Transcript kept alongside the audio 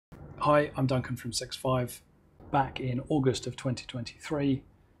Hi, I'm Duncan from 6.5. Back in August of 2023,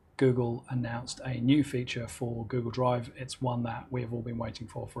 Google announced a new feature for Google Drive. It's one that we have all been waiting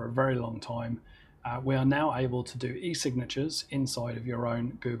for a very long time. We are now able to do e-signatures inside of your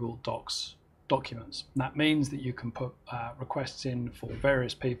own Google Docs documents. And that means that you can put requests in for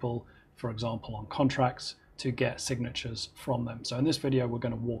various people, for example, on contracts, to get signatures from them. So in this video, we're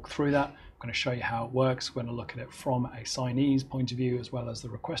going to walk through that. I'm going to show you how it works. We're going to look at it from a signee's point of view as well as the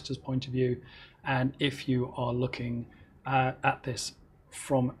requester's point of view. And if you are looking at this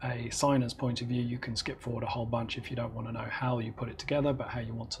from a signer's point of view, you can skip forward a whole bunch if you don't want to know how you put it together, but how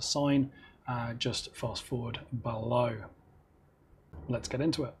you want to sign, just fast forward below. Let's get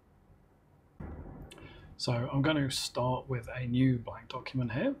into it. So I'm going to start with a new blank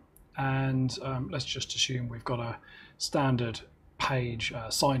document here. And let's just assume we've got a standard page,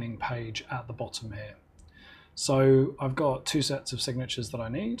 signing page at the bottom here. So I've got two sets of signatures that I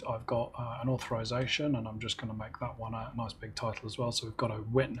need. I've got an authorization, and I'm just going to make that one a nice big title as well. So we've got a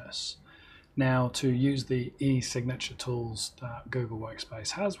witness. Now, to use the e-signature tools that Google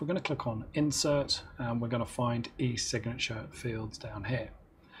Workspace has, we're going to click on Insert, and we're going to find e-signature fields down here.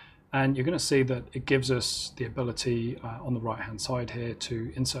 And you're going to see that it gives us the ability on the right hand side here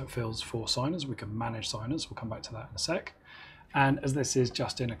to insert fields for signers. We can manage signers. We'll come back to that in a sec. And as this is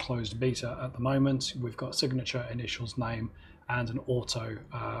just in a closed beta at the moment, we've got signature, initials, name, and an auto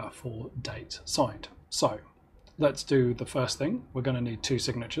for date signed. So let's do the first thing. We're going to need two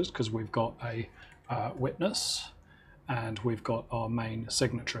signatures because we've got a witness and we've got our main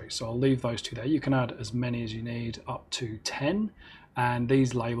signatory. So I'll leave those two there. You can add as many as you need, up to 10. And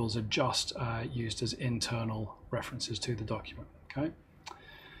these labels are just used as internal references to the document. Okay.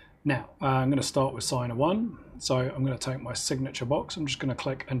 Now I'm going to start with signer 1. So I'm going to take my signature box. I'm just going to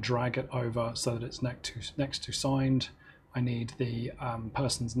click and drag it over so that it's next to signed. I need the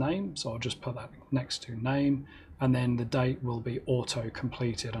person's name, so I'll just put that next to name, and then the date will be auto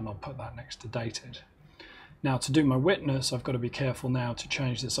completed, and I'll put that next to dated. Now to do my witness, I've got to be careful now to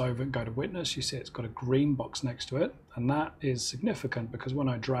change this over and go to witness. You see it's got a green box next to it, and that is significant because when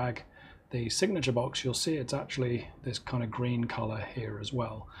I drag the signature box, you'll see it's actually this kind of green color here as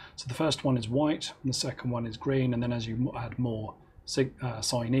well. So the first one is white, and the second one is green, and then as you add more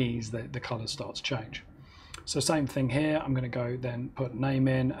signees, the color starts to change. So same thing here, I'm going to go then put name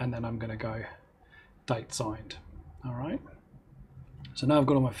in, and then I'm going to go date signed. All right. So now I've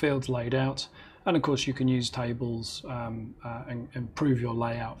got all my fields laid out. And of course you can use tables and improve your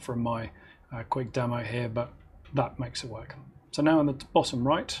layout from my quick demo here, but that makes it work. So now on the bottom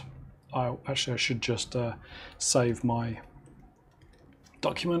right, I should just save my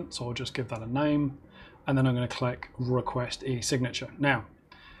document. So I'll just give that a name, and then I'm going to click Request e-signature. Now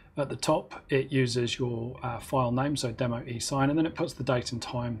at the top it uses your file name, so demo eSign, and then it puts the date and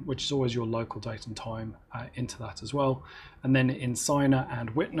time, which is always your local date and time, into that as well. And then in signer and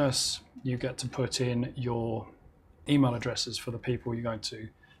witness, you get to put in your email addresses for the people you're going to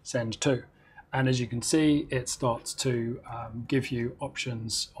send to. And as you can see, it starts to give you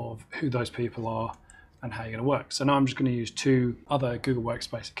options of who those people are and how you're going to work. So now I'm just going to use two other Google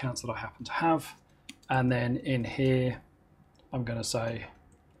Workspace accounts that I happen to have. And then in here, I'm going to say,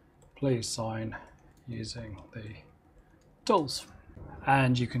 please sign using the tools.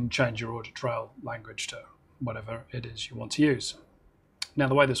 And you can change your audit trail language to whatever it is you want to use. Now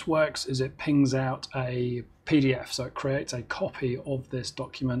the way this works is it pings out a PDF, so it creates a copy of this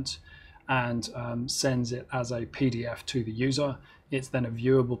document and sends it as a PDF to the user. It's then a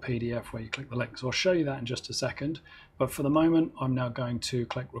viewable PDF where you click the link. So I'll show you that in just a second, but for the moment I'm now going to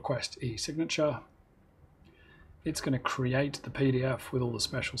click Request e-signature. It's going to create the PDF with all the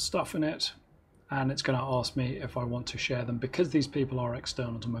special stuff in it, and it's going to ask me if I want to share them because these people are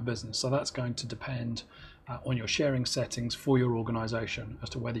external to my business. So that's going to depend on your sharing settings for your organization as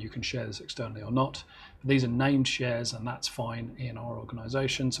to whether you can share this externally or not. But these are named shares, and that's fine in our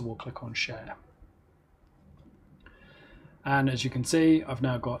organization, so we'll click on share. And as you can see, I've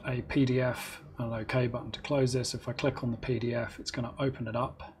now got a PDF and an OK button to close this. If I click on the PDF, it's going to open it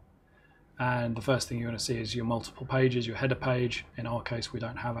up. And the first thing you're going to see is your multiple pages, your header page. In our case, we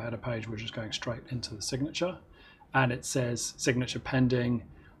don't have a header page. We're just going straight into the signature. And it says signature pending.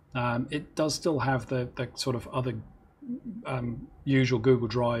 It does still have the sort of other usual Google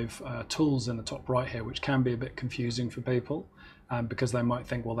Drive tools in the top right here, which can be a bit confusing for people because they might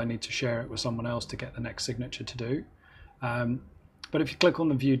think, well, they need to share it with someone else to get the next signature to do. But if you click on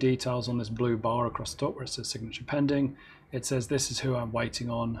the view details on this blue bar across the top where it says signature pending, it says this is who I'm waiting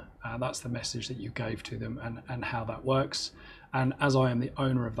on. That's the message that you gave to them and how that works. And as I am the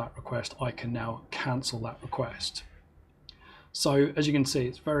owner of that request, I can now cancel that request. So as you can see,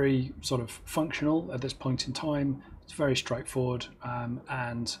 it's very sort of functional at this point in time. It's very straightforward,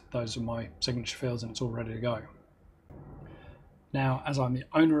 and those are my signature fields and it's all ready to go. Now, as I'm the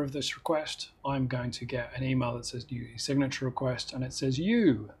owner of this request, I'm going to get an email that says new e-signature request, and it says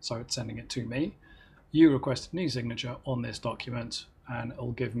you, so it's sending it to me. You requested an e-signature on this document, and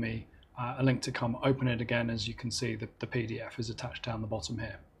it'll give me a link to come open it again. As you can see, the PDF is attached down the bottom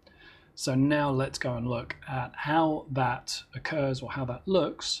here. So now let's go and look at how that occurs, or how that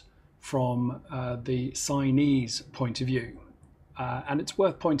looks from the signee's point of view. And it's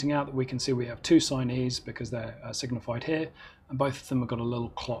worth pointing out that we can see we have two signees because they're signified here, and both of them have got a little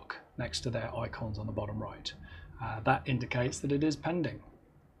clock next to their icons on the bottom right. That indicates that it is pending.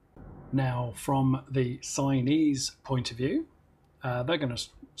 Now, from the signee's point of view, they're going to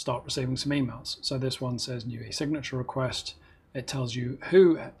start receiving some emails. So this one says new e-signature request. It tells you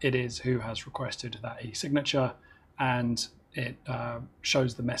who it is who has requested that e-signature, and it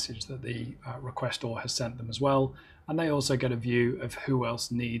shows the message that the requestor has sent them as well. And they also get a view of who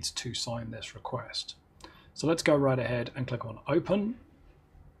else needs to sign this request. So let's go right ahead and click on open.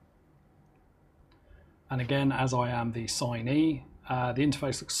 And again, as I am the signee, the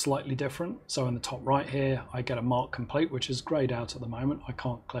interface looks slightly different. So in the top right here, I get a mark complete, which is grayed out at the moment. I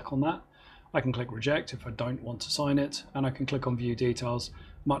can't click on that. I can click reject if I don't want to sign it, and I can click on view details,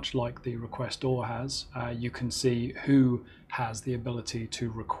 much like the requestor has. You can see who has the ability to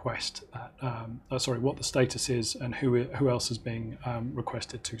request that, what the status is and who else is being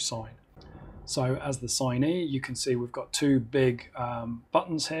requested to sign. So as the signee, you can see we've got two big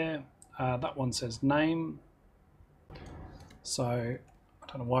buttons here. That one says name. So I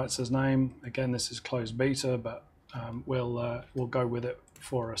don't know why it says name. Again, this is closed beta, but we'll go with it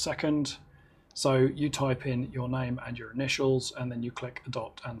for a second. So you type in your name and your initials, and then you click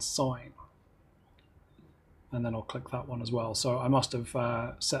adopt and sign. And then I'll click that one as well. So I must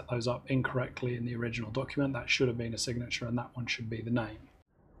have set those up incorrectly in the original document. That should have been a signature, and that one should be the name.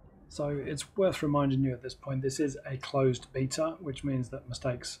 So it's worth reminding you at this point, this is a closed beta, which means that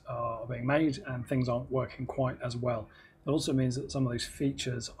mistakes are being made and things aren't working quite as well. It also means that some of these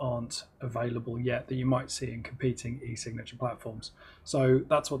features aren't available yet that you might see in competing e-signature platforms. So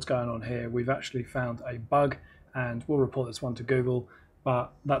that's what's going on here. We've actually found a bug, and we'll report this one to Google,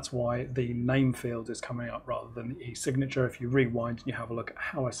 but that's why the name field is coming up rather than the e-signature. If you rewind and you have a look at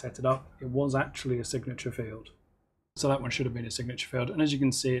how I set it up, it was actually a signature field. So that one should have been a signature field. And as you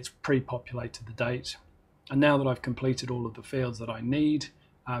can see, it's pre-populated the date. And now that I've completed all of the fields that I need,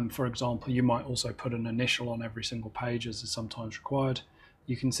 for example, you might also put an initial on every single page, as is sometimes required.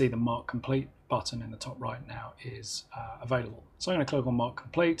 You can see the Mark Complete button in the top right now is available. So I'm going to click on Mark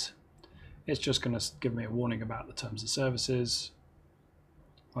Complete. It's just going to give me a warning about the terms of services.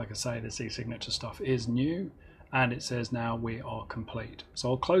 Like I say, this e-signature stuff is new, and it says now we are complete.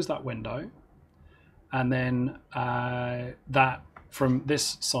 So I'll close that window, and then that, from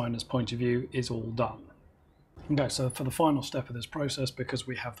this signer's point of view, is all done. Okay, so for the final step of this process, because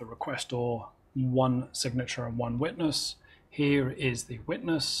we have the requestor, one signature and one witness, here is the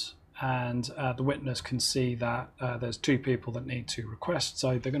witness, and the witness can see that there's two people that need to request,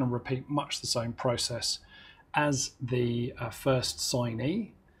 so they're going to repeat much the same process as the first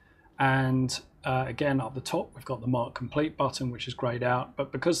signee. And again, up the top, we've got the Mark Complete button, which is grayed out,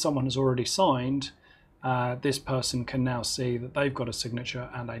 but because someone has already signed, this person can now see that they've got a signature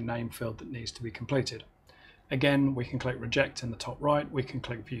and a name field that needs to be completed. Again, we can click reject in the top right. We can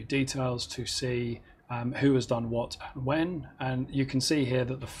click view details to see who has done what and when. And you can see here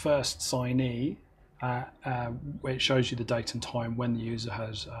that the first signee, it shows you the date and time when the user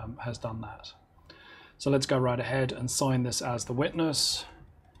has done that. So let's go right ahead and sign this as the witness.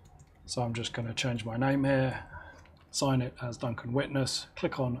 So I'm just going to change my name here, sign it as Duncan Witness,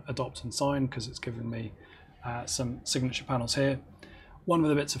 click on adopt and sign because it's given me some signature panels here. One of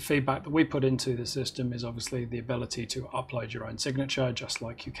the bits of feedback that we put into the system is obviously the ability to upload your own signature, just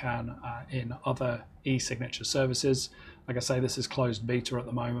like you can in other e-signature services. Like I say, this is closed beta at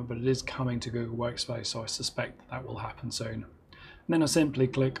the moment, but it is coming to Google Workspace, so I suspect that will happen soon. And then I simply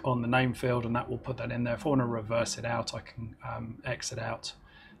click on the name field, and that will put that in there. If I want to reverse it out, I can exit out.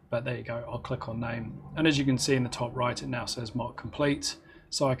 But there you go, I'll click on name. And as you can see in the top right, it now says Mark Complete.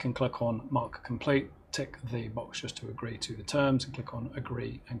 So I can click on Mark Complete, tick the box just to agree to the terms, and click on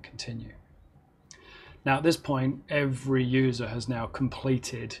agree and continue. Now at this point, every user has now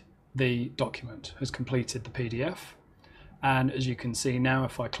completed the document, has completed the PDF. And as you can see now,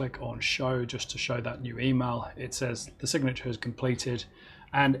 if I click on show just to show that new email, it says the signature is completed,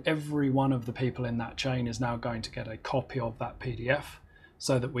 and every one of the people in that chain is now going to get a copy of that PDF.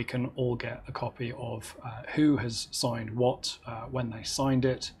 so that we can all get a copy of who has signed what, when they signed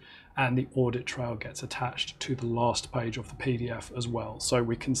it, and the audit trail gets attached to the last page of the PDF as well. So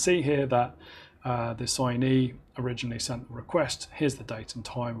we can see here that the signee originally sent the request. Here's the date and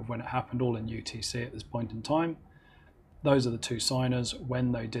time of when it happened, all in UTC at this point in time. Those are the two signers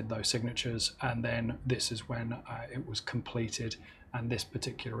when they did those signatures, and then this is when it was completed and this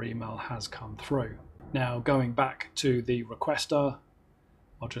particular email has come through. Now going back to the requester,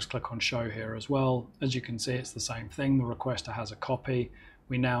 I'll just click on show here as well. As you can see, it's the same thing. The requester has a copy.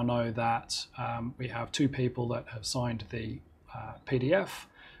 We now know that we have two people that have signed the PDF,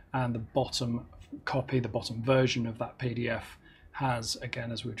 and the bottom copy, the bottom version of that PDF has,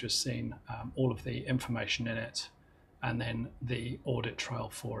 again, as we've just seen, all of the information in it, and then the audit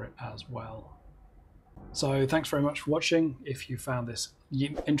trail for it as well. So thanks very much for watching. If you found this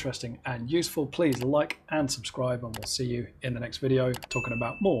interesting and useful, please like and subscribe, and we'll see you in the next video talking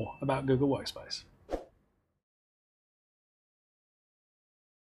about more about Google Workspace.